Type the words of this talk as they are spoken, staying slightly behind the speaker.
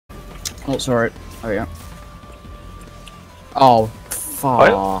Oh, sorry. Oh, yeah. Oh,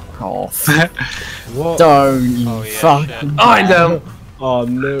 fuck off. What? Don't you fuck. Shit. Oh, I'm down! Oh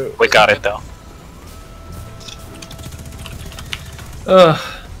no. We got it though. I'll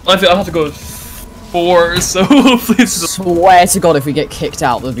have to go with 4, so hopefully it's Swear to God, if we get kicked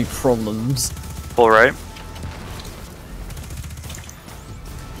out, there'll be problems. Full right.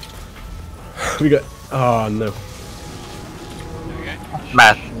 We got. Oh no.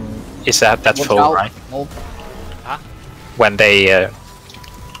 Matt, is that's Watch full, out. right? Oh, When they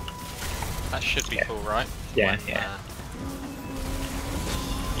that should be full, right? yeah, When, yeah.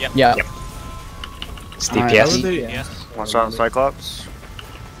 Yep. yeah. Yep. It's Alright, DPS. How are they? Yes. One shot on Cyclops.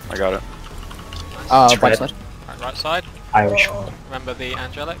 I got it. Right Red. side. Right side. Irish. Remember the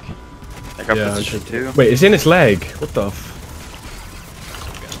angelic? I got Yeah, position 2. Wait, it's in its leg. What the f?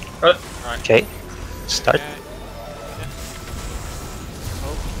 Right. Okay. Start. Okay.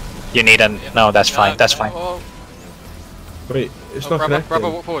 You need an no, that's fine, that's fine. Oh, Wait, it's oh, not brother, connected. brother,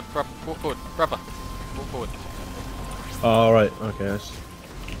 walk forward, walk forward, brother, walk forward. Oh, right, okay, yes.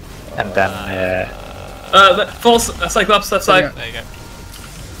 And then False, Cyclops, left side. There you go.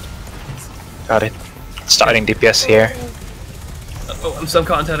 got it. Starting DPS here. Oh, I'm some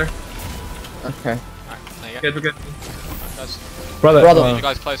caught in tether. Okay. Alright, there you go. Good, we're good. Right, guys. Brother, Brother. Need you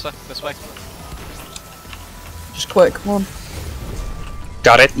guys closer, this way. Just quick, come on.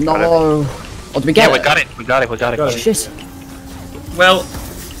 Got it. No. Got it. Oh, did we get Yeah, it? we got it. We got it. We got it. Got it. Shit. Well,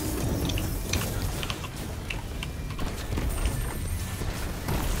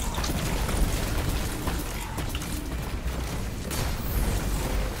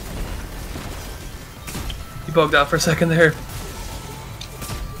 you bugged out for a second there.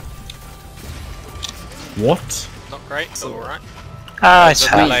 What? Not great, but alright. Ah, it's The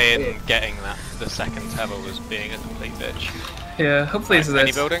happening. delay in getting that, the second tether was being a complete bitch. Yeah, hopefully it's Any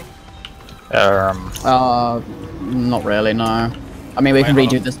this. building? Not really, no. I mean, we can Wait,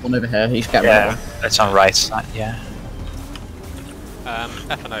 hold redo on. this one over here. You should get rid Yeah, of it's on right side. Yeah.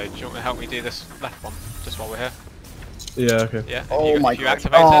 F&O, do you want to help me do this left one, just while we're here? Yeah, okay. Yeah? Oh my you god.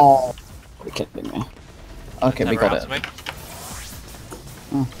 activate it? Oh. You're kidding me. Okay, we Never got out it. to me.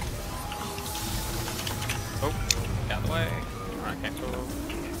 Oh. Oh, get out of the way. Alright, okay, cool.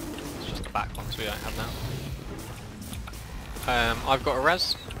 It's just the back ones we don't have now. I've got a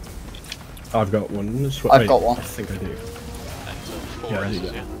res. I've got one. I've got one. I think I do. So 4 Yeah, reses, you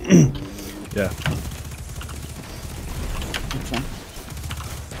yeah. Yeah. Okay.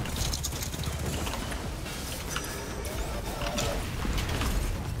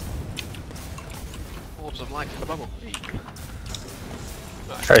 Orbs of light for the bubble.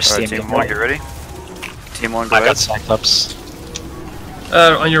 First Alright, team. team 1, get ready. Team 1, go I got ahead. Cyclops.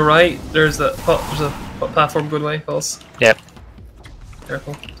 On your right, there's a platform good way, false. Yep.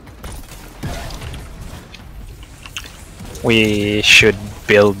 Careful. We should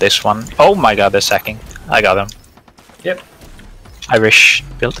build this one. Oh my god, they're sacking. I got them. Yep. Irish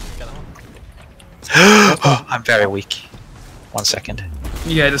build. Get that one. Oh, I'm very weak. 1 second.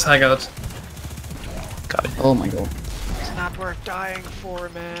 Yeah, just hang out. Got it. Oh my god. It's not worth dying for,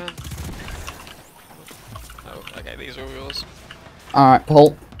 man. Oh, okay, these are all yours. Alright,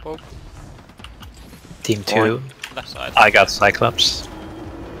 Paul. Oh, Team 2. left side. I got Cyclops.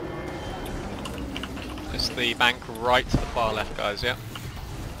 It's the bank right to the far left, guys, yeah?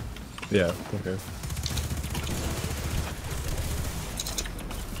 Yeah, okay.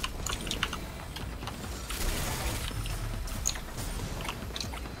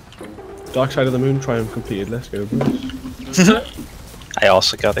 Dark side of the moon, try and complete it. Let's go, Bruce. I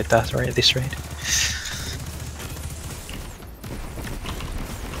also got it that right this raid.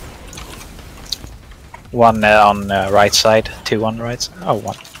 One on right side, 2 on right side. Oh,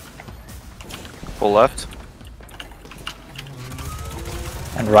 1. Full left.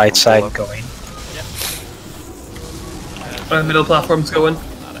 And right side left. going. Middle platform's going.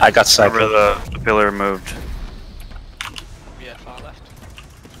 I got Remember Cyclops. the pillar moved. Yeah, far left.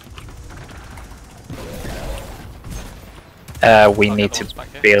 We I'll need get the to ones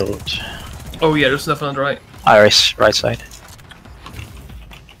back here. build Oh yeah, there's nothing on the right. Irish right side.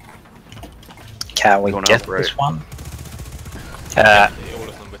 Can we Going get up, right. this one? All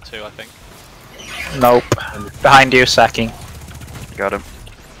of them with 2, I think. Nope. Behind you, sacking. Got him.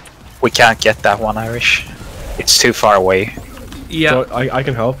 We can't get that one, Irish. It's too far away. Yeah. So I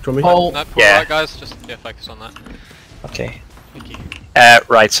can help. Do you want me? Paul. No, Yeah. alright, guys, just focus on that. Okay. Thank you.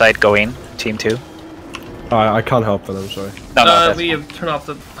 Right side, go in. Team 2. I can't help then, I'm sorry. No, no, that's we fine. have turned off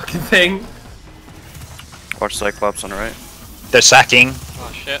the fucking thing. Watch Cyclops on the right. They're sacking.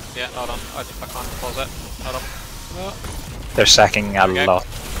 Oh shit, yeah, hold on. I can't pause it. Hold on. They're sacking a Okay. lot.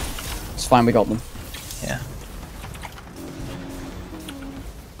 It's fine, we got them. Yeah.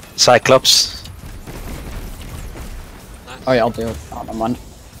 Cyclops, Nice. Oh yeah, I'll do it. Oh, never mind.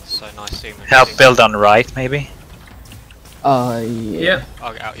 So nice seeing them. help build on right, maybe. Yeah. Yeah.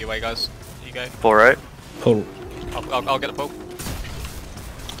 I'll get out your way, guys. You go. Pull right. Pull. I'll get the pull.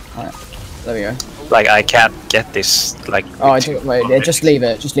 Alright. There we go. Like I can't get this. Like. Oh, with two wait, objects. just leave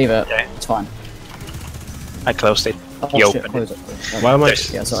it. Just leave it. Okay. It's fine. I closed it. Oh, You shit, opened close it. it. Why am I?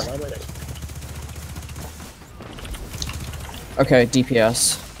 There's- Yeah, sorry. Okay,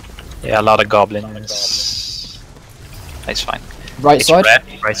 DPS. Yeah, a lot of goblins. It's fine. Right It's side? red,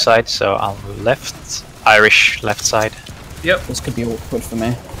 right side, so I'll move left. Irish, left side. Yep. This could be awkward for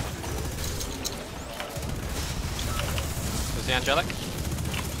me. There's the angelic.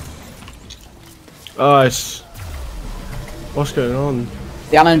 Oh, it's. What's going on?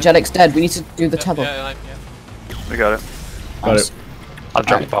 The Angelic's dead. We need to do the Yeah, tether. yeah. We got it. Got Nice. it. I'll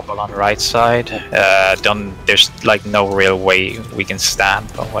drop Alright. bubble on the right side. There's like no real way we can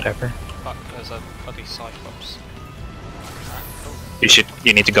stand or whatever. Fuck, there's a bloody Cyclops. Alright, cool.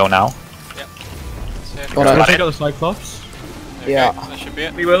 You need to go now. Yep. Let's see if Got we it. Can I take out the Cyclops? There we Yeah. go, that should be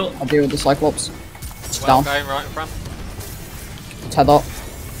it. We will. I'll deal with the Cyclops. It's Well, down. going right in front. Tether.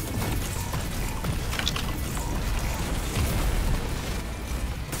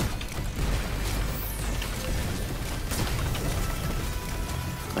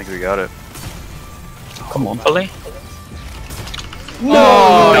 I think we got it. Come on. Fully?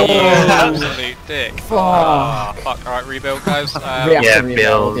 Oh, you absolute dick. Ah, fuck. Alright, rebuild, guys. We have Yeah, to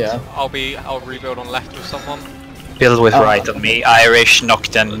rebuild, build. yeah. I'll rebuild on left with someone. Build with Oh. right on me. Irish,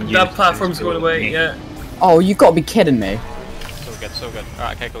 Nocturne. you That platform's build going with away. me. Yeah. Oh, you've got to be kidding me. So good, so good.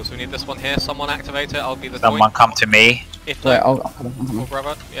 Alright, okay, cool. So we need this one here. Someone activate it. I'll be the Someone point. come to me. If Wait, not, I'll come on. cool,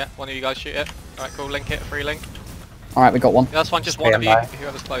 brother. Yeah, one of you guys shoot it. Alright, cool. Link it. Free link. Alright, we got one. Yeah, that's fine. Just Stay one of you. alive.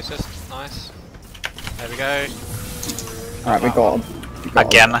 Whoever's closest. Nice. There we go. Alright, we got him.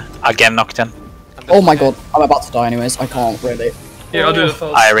 Again, Nocturne. And this Oh my one here. god, I'm about to die anyways. I can't really. Yeah, I'll do the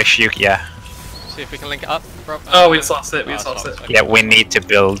false. Irish, you. Yeah. See if we can link it up, bro. Oh, we just lost it. We Oh, just lost it's it. okay. Yeah, we need to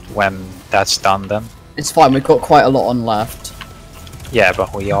build when that's done then. It's fine, we've got quite a lot on left. Yeah,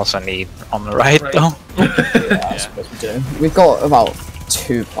 but we also need on the right Right. though. Yeah, I suppose we do. We've got about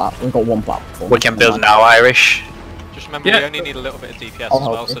we've got one platform. We can build now, Irish. Just remember, Yeah. we only need a little bit of DPS I'll as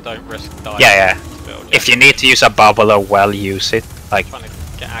help well, you. so don't risk dying. Yeah, to build, If you need to use a bubble or well, use it. Like, trying to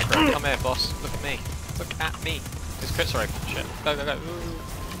get aggro. Come here, boss. Look at me. Look at me. This crits are open. Shit. Go, go, go.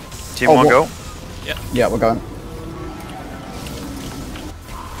 Ooh. Team Oh, one, what- go. Yeah, we're going.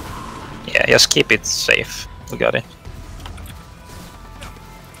 yeah, just keep it safe. We got it.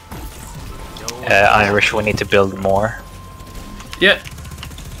 Irish, we need to build more. Yeah. Do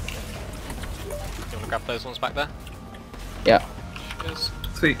you want to grab those ones back there? Yeah. Cheers.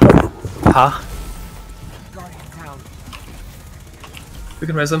 Sweet. Huh? We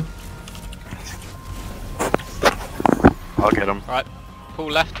can raise them. I'll get him. Alright.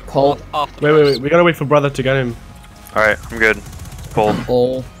 Pull left. Pull. After Wait. We gotta wait for brother to get him. Alright, I'm good. Pull.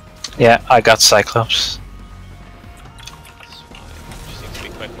 Pull. Yeah, I got Cyclops. That's fine. Just need to be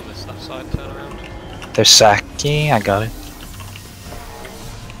quick on this left side. Turn around. There's Saki, I got it.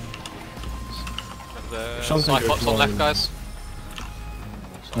 Remember the Something Cyclops goes on left, wrong. guys.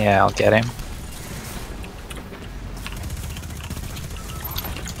 Yeah, I'll get him.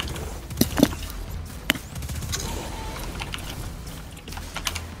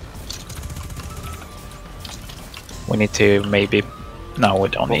 We need to maybe... No, we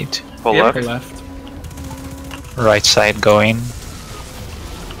don't need to. Pull Yeah. left. Pull left. Right side going.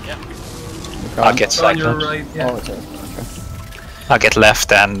 We're I'll going. get On your Cyclops. right. Oh, Yeah. it's okay. I'll get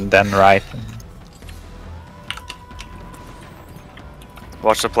left and then right.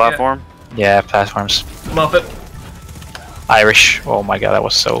 Watch the platform. Yeah, platforms. I'm off it. Irish. Oh my god, that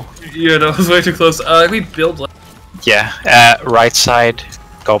was so... Yeah, that was way too close. We build. Yeah, right side.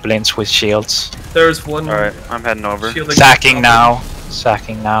 Goblins with shields. There's one. Alright, I'm heading over. shielding Sacking goblin. now.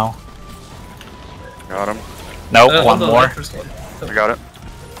 Sacking now. Got him. No, On one the more. left, there's one. I got it.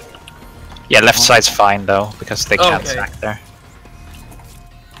 Yeah, left side's fine though, because they can't Okay. sack there.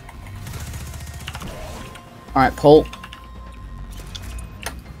 Alright, pull.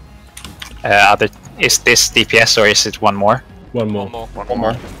 Other is this DPS or is it one more? One more. One more. One more.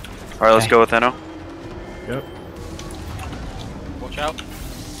 Alright, let's Okay. go with Enno. Yep. Watch out.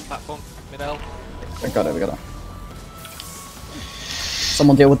 Platform. Mid L. We got it, we got it.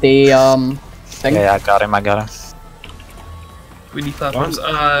 Someone deal with the thing. Yeah, I got him. We need platforms.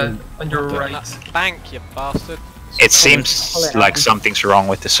 One. On your What the- right. Bank, you bastard. It seems like something's wrong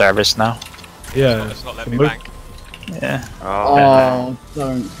with the service now. Yeah. It's not letting me Mo- bank. Yeah. Oh, Oh,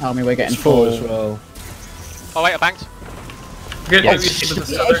 don't tell me we're getting It's 4 as full. well. Oh wait, I banked. Good. Yeah, we it's should have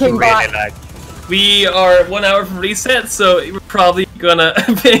Yeah, started. came back. Really like. We are 1 hour from reset, so we're probably gonna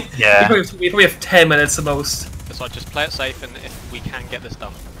be. Yeah. We probably have 10 minutes at most. So I just play it safe, and if we can get this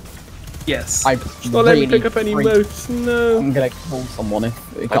done. Yes. I Not let me really pick up any freak- motes, no. I'm gonna kill someone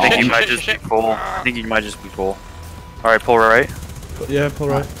if we I think can't. you might just be full. I think you might just be full. Alright, pull right. Yeah, pull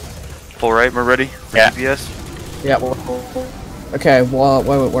right. Pull right, we're ready for Yeah. GPS. Yeah, well, okay, well,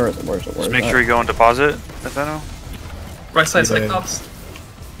 where is it? Where is it? Where Just is make it? sure you go and deposit, Nathano. Right side Yeah. Cyclops.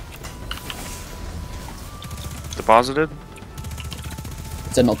 Deposited.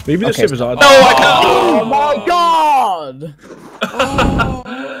 Is it not? Maybe the okay. ship is odd. No, I can't! Oh my god!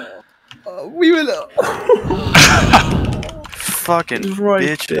 We will. Fucking It's right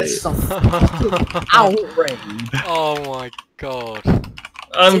bitches. Outrage. Oh my god.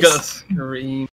 I'm gonna scream.